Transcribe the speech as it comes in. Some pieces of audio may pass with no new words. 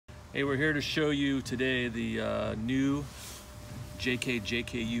Hey, we're here to show you today the new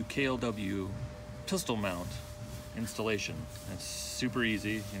JKU KLW pistol mount installation. It's super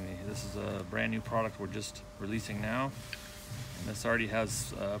easy. This is a brand new product we're just releasing now, and this already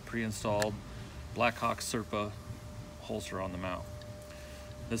has pre-installed Blackhawk SERPA holster on the mount.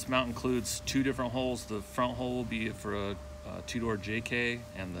 This mount includes two different holes. The front hole will be for a two-door JK,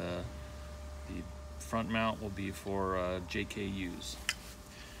 and the front mount will be for JKUs.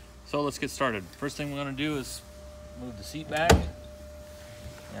 So let's get started. First thing we're going to do is move the seat back.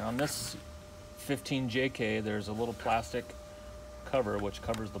 And on this 15 JK, there's a little plastic cover which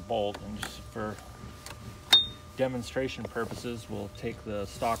covers the bolt. And just for demonstration purposes, we'll take the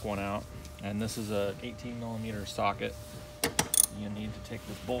stock one out. And this is a 18mm socket. You need to take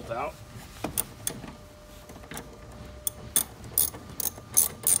this bolt out.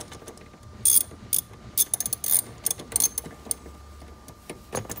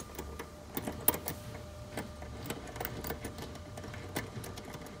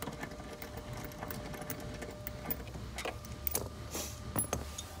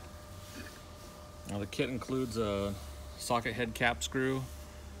 Now the kit includes a socket head cap screw,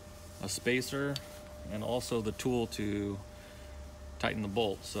 a spacer, and also the tool to tighten the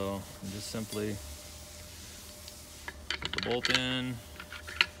bolt. So you just simply put the bolt in, and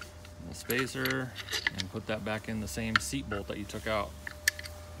the spacer, and put that back in the same seat bolt that you took out.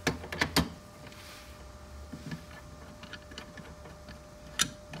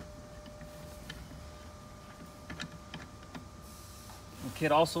 The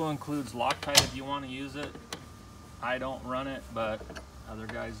kit also includes Loctite if you want to use it. I don't run it, but other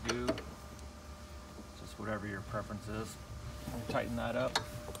guys do. Just whatever your preference is. Tighten that up.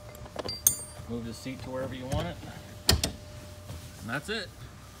 Move the seat to wherever you want it. And that's it.